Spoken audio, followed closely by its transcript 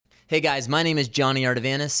Hey guys, my name is Johnny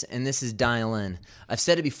Artavanis, and this is Dial In. I've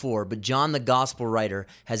said it before, but John the Gospel writer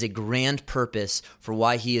has a grand purpose for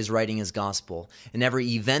why he is writing his gospel. And every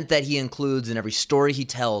event that he includes and every story he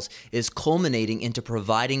tells is culminating into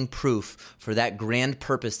providing proof for that grand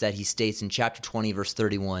purpose that he states in chapter 20, verse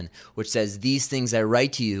 31, which says, "These things I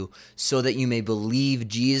write to you so that you may believe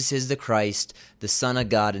Jesus is the Christ, the Son of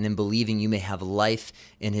God, and in believing you may have life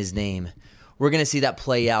in his name." We're going to see that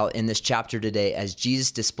play out in this chapter today as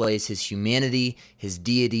Jesus displays his humanity, his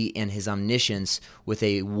deity, and his omniscience with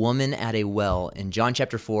a woman at a well in John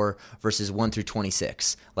chapter 4, verses 1 through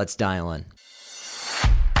 26. Let's dial in.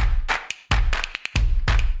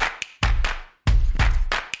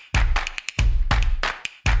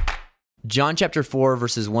 John chapter 4,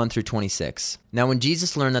 verses 1 through 26. Now when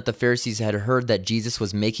Jesus learned that the Pharisees had heard that Jesus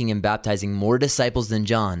was making and baptizing more disciples than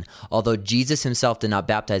John, although Jesus himself did not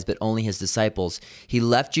baptize but only his disciples, he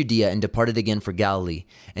left Judea and departed again for Galilee.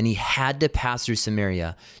 And he had to pass through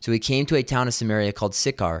Samaria. So he came to a town of Samaria called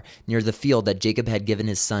Sychar, near the field that Jacob had given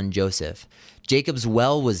his son Joseph. Jacob's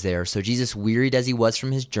well was there, so Jesus, wearied as he was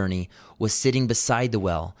from his journey, was sitting beside the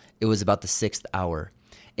well. It was about the 6th hour.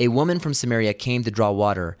 A woman from Samaria came to draw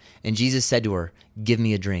water, and Jesus said to her, "Give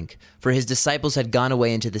me a drink," for his disciples had gone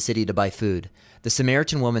away into the city to buy food. The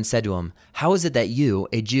Samaritan woman said to him, "How is it that you,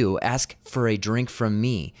 a Jew, ask for a drink from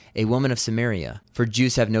me, a woman of Samaria? For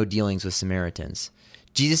Jews have no dealings with Samaritans."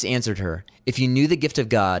 Jesus answered her, "If you knew the gift of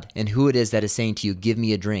God and who it is that is saying to you, 'Give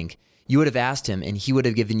me a drink,' you would have asked him, and he would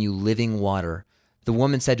have given you living water." The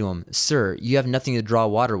woman said to him, "Sir, you have nothing to draw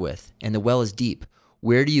water with, and the well is deep.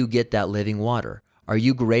 Where do you get that living water? Are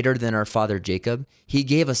you greater than our father Jacob? He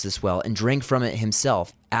gave us this well and drank from it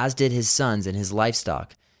himself, as did his sons and his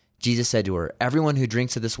livestock." Jesus said to her, "Everyone who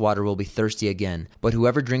drinks of this water will be thirsty again, but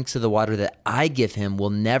whoever drinks of the water that I give him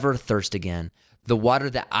will never thirst again. The water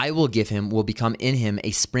that I will give him will become in him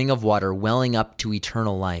a spring of water welling up to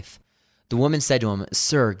eternal life." The woman said to him,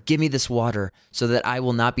 "Sir, give me this water so that I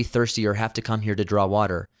will not be thirsty or have to come here to draw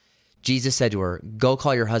water." Jesus said to her, "Go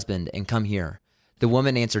call your husband and come here." The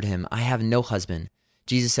woman answered him, "I have no husband."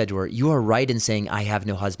 Jesus said to her, "You are right in saying, 'I have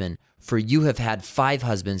no husband,' for you have had 5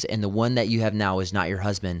 husbands, and the one that you have now is not your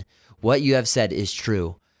husband. What you have said is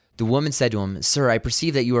true." The woman said to him, "Sir, I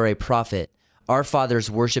perceive that you are a prophet. Our fathers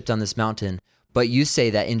worshipped on this mountain, but you say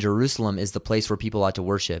that in Jerusalem is the place where people ought to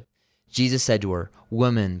worship." Jesus said to her,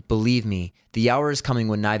 "Woman, believe me, the hour is coming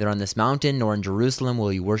when neither on this mountain nor in Jerusalem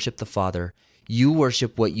will you worship the Father. You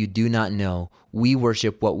worship what you do not know. We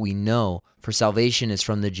worship what we know, for salvation is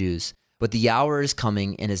from the Jews. But the hour is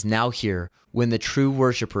coming and is now here when the true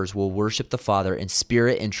worshipers will worship the Father in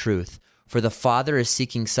spirit and truth. For the Father is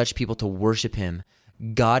seeking such people to worship him.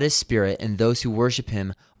 God is spirit, and those who worship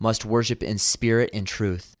him must worship in spirit and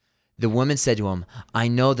truth." The woman said to him, "I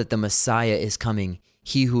know that the Messiah is coming,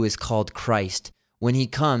 he who is called Christ. When he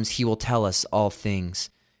comes, he will tell us all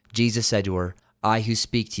things." Jesus said to her, "I who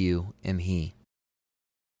speak to you am he."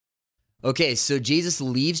 Okay, so Jesus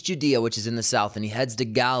leaves Judea, which is in the south, and he heads to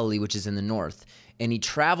Galilee, which is in the north. And he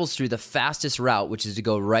travels through the fastest route, which is to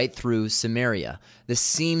go right through Samaria. This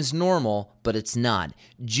seems normal, but it's not.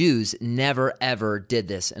 Jews never, ever did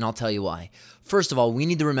this, and I'll tell you why. First of all, we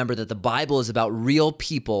need to remember that the Bible is about real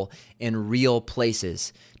people and real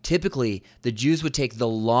places. Typically, the Jews would take the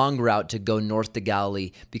long route to go north to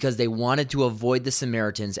Galilee because they wanted to avoid the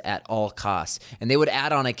Samaritans at all costs, and they would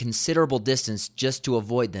add on a considerable distance just to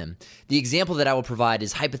avoid them. The example that I will provide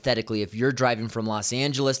is hypothetically, if you're driving from Los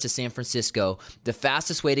Angeles to San Francisco, the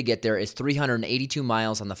fastest way to get there is 382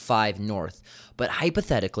 miles on the 5 north. But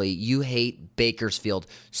hypothetically, you hate Bakersfield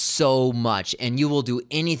so much, and you will do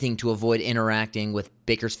anything to avoid interacting with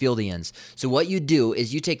Bakersfieldians. So what you do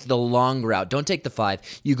is you take the long route. Don't take the 5.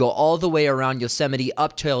 You go all the way around Yosemite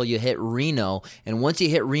up till you hit Reno, and once you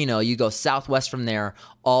hit Reno, you go southwest from there,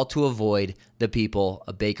 all to avoid the people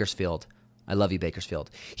of Bakersfield. I love you, Bakersfield.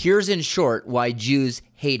 Here's in short why Jews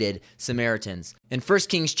hated Samaritans. In 1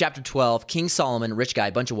 Kings chapter 12, King Solomon, rich guy,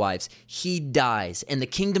 bunch of wives, he dies, and the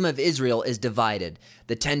kingdom of Israel is divided.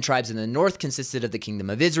 The 10 tribes in the north consisted of the kingdom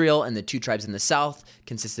of Israel, and the 2 tribes in the south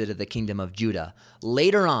consisted of the kingdom of Judah.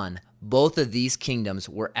 Later on, both of these kingdoms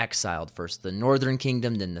were exiled. First the northern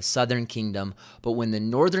kingdom, then the southern kingdom. But when the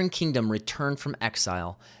northern kingdom returned from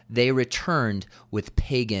exile, they returned with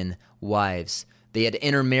pagan wives. They had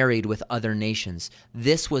intermarried with other nations.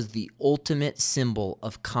 This was the ultimate symbol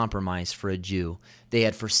of compromise for a Jew. They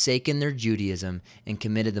had forsaken their Judaism and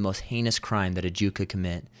committed the most heinous crime that a Jew could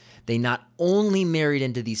commit. They not only married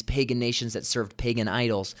into these pagan nations that served pagan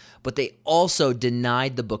idols, but they also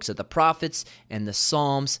denied the books of the prophets and the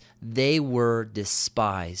Psalms. They were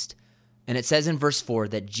despised. And it says in verse 4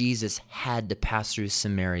 that Jesus had to pass through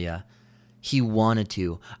Samaria. He wanted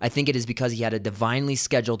to. I think it is because he had a divinely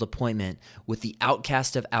scheduled appointment with the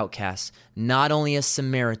outcast of outcasts, not only a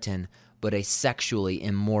Samaritan, but a sexually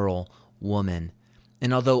immoral woman.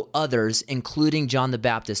 And although others, including John the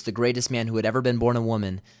Baptist, the greatest man who had ever been born a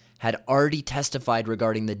woman, had already testified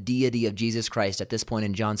regarding the deity of Jesus Christ at this point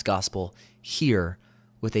in John's gospel, here,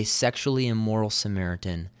 with a sexually immoral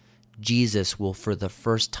Samaritan, Jesus will for the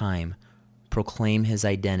first time proclaim his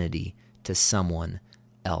identity to someone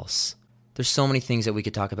else. There's so many things that we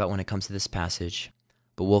could talk about when it comes to this passage,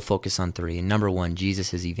 but we'll focus on three. And number one,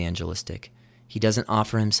 Jesus is evangelistic. He doesn't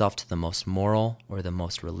offer himself to the most moral or the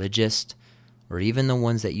most religious or even the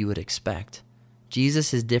ones that you would expect.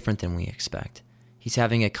 Jesus is different than we expect. He's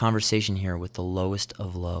having a conversation here with the lowest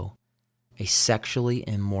of low, a sexually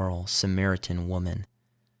immoral Samaritan woman.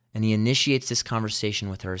 And he initiates this conversation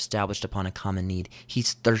with her established upon a common need.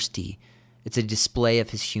 He's thirsty. It's a display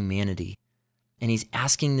of his humanity. And he's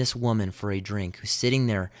asking this woman for a drink who's sitting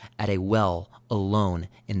there at a well alone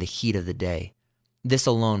in the heat of the day. This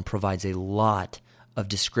alone provides a lot of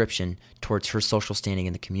description towards her social standing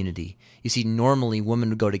in the community. You see, normally women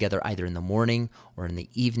would go together either in the morning or in the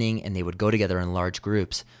evening, and they would go together in large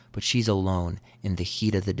groups, but she's alone in the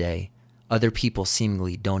heat of the day. Other people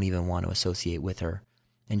seemingly don't even want to associate with her.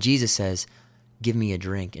 And Jesus says, "Give me a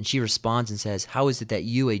drink." And she responds and says, "How is it that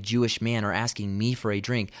you, a Jewish man, are asking me for a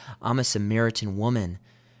drink? I'm a Samaritan woman."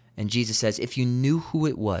 And Jesus says, if you knew who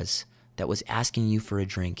it was that was asking you for a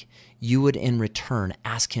drink, you would in return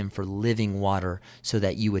ask him for living water so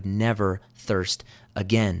that you would never thirst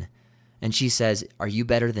again. And she says, "Are you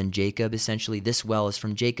better than Jacob?" Essentially, this well is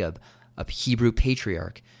from Jacob, a Hebrew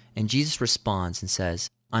patriarch. And Jesus responds and says,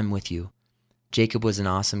 "I'm with you. Jacob was an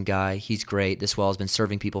awesome guy. He's great. This well has been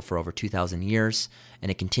serving people for over 2,000 years, and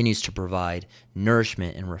it continues to provide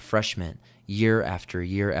nourishment and refreshment year after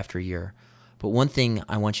year after year. But one thing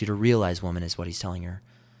I want you to realize, woman," is what he's telling her,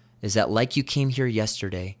 is that like you came here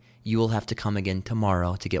yesterday, you will have to come again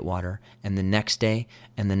tomorrow to get water, and the next day,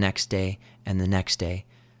 and the next day, and the next day.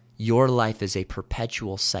 Your life is a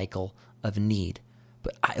perpetual cycle of need,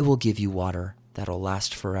 but I will give you water that'll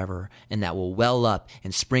last forever, and that will well up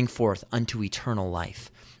and spring forth unto eternal life.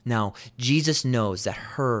 Now, Jesus knows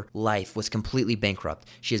that her life was completely bankrupt.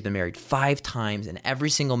 She has been married 5 times, and every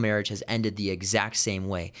single marriage has ended the exact same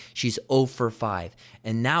way. She's 0 for 5,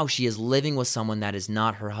 and now she is living with someone that is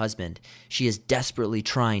not her husband. She is desperately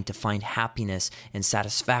trying to find happiness and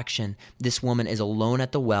satisfaction. This woman is alone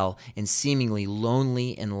at the well and seemingly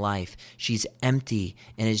lonely in life. She's empty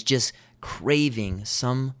and is just craving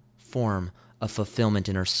some form of fulfillment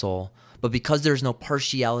in her soul. But because there's no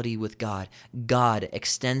partiality with God, God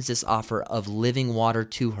extends this offer of living water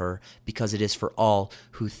to her because it is for all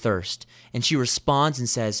who thirst. And she responds and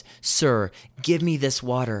says, "Sir, give me this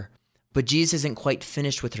water." But Jesus isn't quite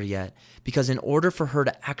finished with her yet, because in order for her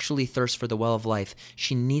to actually thirst for the well of life,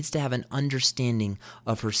 she needs to have an understanding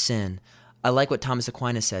of her sin. I like what Thomas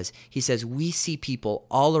Aquinas says. He says, we see people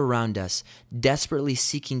all around us desperately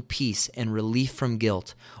seeking peace and relief from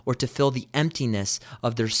guilt, or to fill the emptiness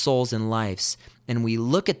of their souls and lives. And we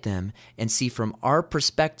look at them and see from our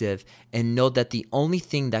perspective and know that the only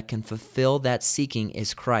thing that can fulfill that seeking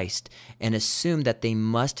is Christ, and assume that they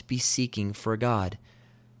must be seeking for God.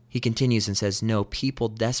 He continues and says, no, people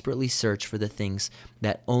desperately search for the things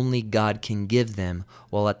that only God can give them,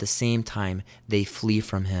 while at the same time they flee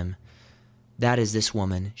from him. That is this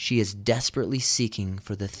woman. She is desperately seeking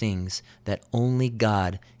for the things that only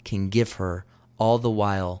God can give her, all the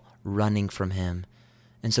while running from him.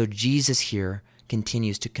 And so Jesus here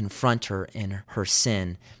continues to confront her in her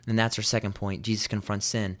sin. And that's her second point. Jesus confronts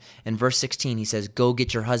sin. In verse 16, he says, go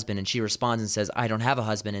get your husband. And she responds and says, I don't have a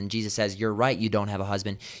husband. And Jesus says, you're right, you don't have a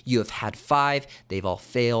husband. You have had 5. They've all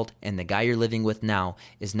failed. And the guy you're living with now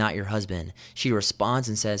is not your husband. She responds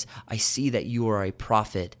and says, I see that you are a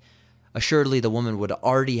prophet. Assuredly, the woman would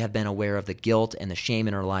already have been aware of the guilt and the shame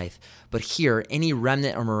in her life. But here, any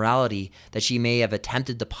remnant of morality that she may have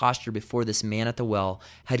attempted to posture before this man at the well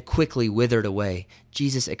had quickly withered away.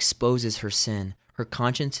 Jesus exposes her sin. Her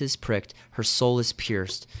conscience is pricked. Her soul is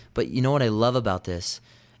pierced. But you know what I love about this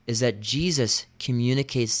is that Jesus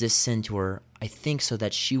communicates this sin to her, I think, so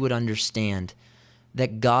that she would understand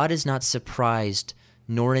that God is not surprised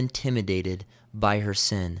nor intimidated by her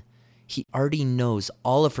sin. He already knows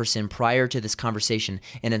all of her sin prior to this conversation,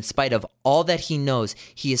 and in spite of all that he knows,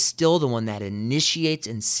 he is still the one that initiates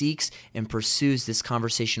and seeks and pursues this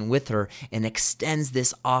conversation with her and extends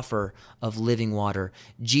this offer of living water.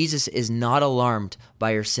 Jesus is not alarmed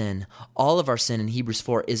by her sin. All of our sin in Hebrews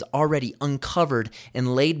 4 is already uncovered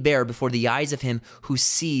and laid bare before the eyes of him who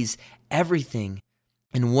sees everything.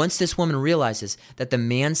 And once this woman realizes that the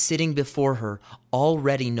man sitting before her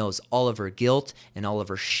already knows all of her guilt and all of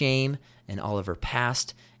her shame and all of her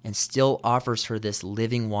past and still offers her this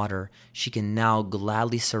living water, she can now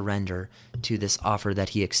gladly surrender to this offer that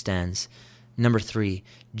he extends. Number 3,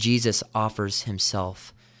 Jesus offers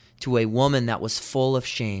himself. To a woman that was full of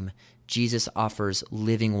shame, Jesus offers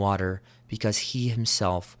living water because he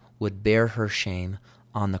himself would bear her shame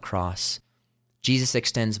on the cross. Jesus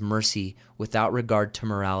extends mercy without regard to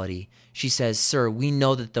morality. She says, "Sir, we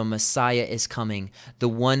know that the Messiah is coming, the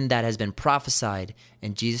one that has been prophesied."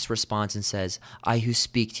 And Jesus responds and says, "I who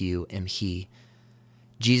speak to you am he."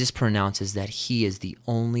 Jesus pronounces that he is the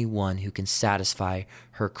only one who can satisfy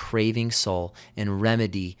her craving soul and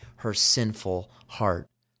remedy her sinful heart.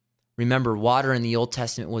 Remember, water in the Old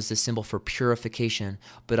Testament was the symbol for purification,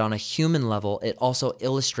 but on a human level, it also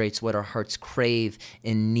illustrates what our hearts crave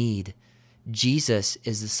and need. Jesus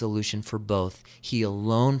is the solution for both. He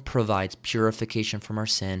alone provides purification from our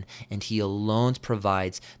sin, and he alone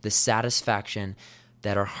provides the satisfaction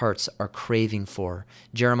that our hearts are craving for.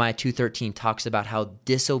 Jeremiah 2:13 talks about how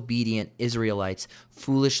disobedient Israelites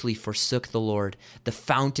foolishly forsook the Lord, the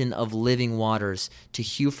fountain of living waters, to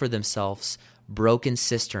hew for themselves broken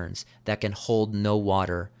cisterns that can hold no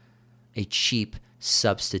water, a cheap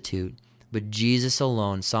substitute. But Jesus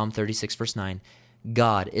alone, Psalm 36 verse 9,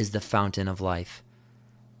 God is the fountain of life.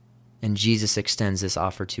 And Jesus extends this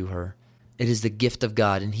offer to her. It is the gift of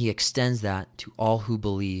God, and he extends that to all who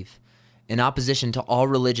believe. In opposition to all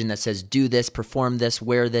religion that says, do this, perform this,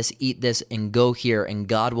 wear this, eat this, and go here, and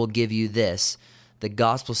God will give you this, the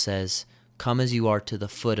gospel says, come as you are to the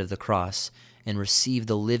foot of the cross and receive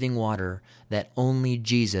the living water that only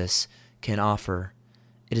Jesus can offer.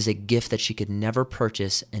 It is a gift that she could never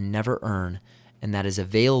purchase and never earn, and that is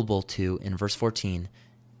available to, in verse 14,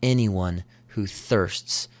 anyone who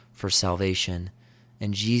thirsts for salvation.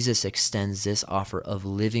 And Jesus extends this offer of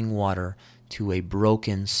living water to a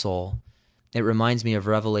broken soul. It reminds me of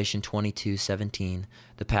Revelation 22:17,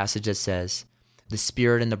 the passage that says, the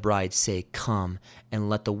Spirit and the bride say, come, and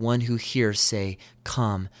let the one who hears say,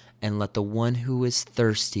 come, and let the one who is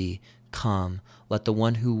thirsty come. Let the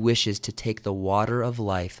one who wishes to take the water of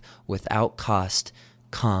life without cost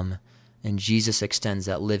come. And Jesus extends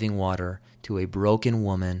that living water to a broken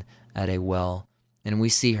woman at a well. And we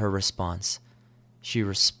see her response. She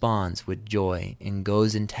responds with joy and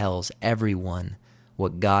goes and tells everyone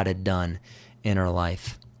what God had done in her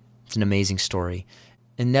life. It's an amazing story.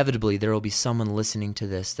 Inevitably, there will be someone listening to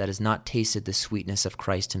this that has not tasted the sweetness of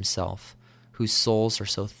Christ himself, whose souls are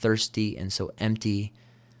so thirsty and so empty.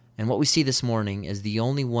 And what we see this morning is the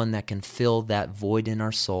only one that can fill that void in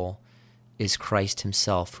our soul is Christ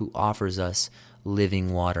himself, who offers us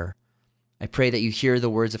living water. I pray that you hear the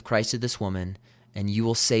words of Christ to this woman, and you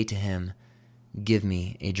will say to him, give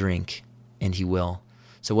me a drink, and he will.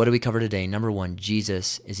 So what do we cover today? Number 1,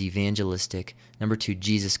 Jesus is evangelistic. Number 2,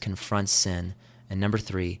 Jesus confronts sin. And number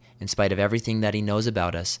 3, in spite of everything that he knows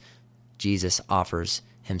about us, Jesus offers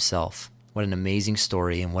himself. What an amazing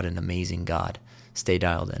story and what an amazing God. Stay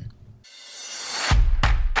dialed in.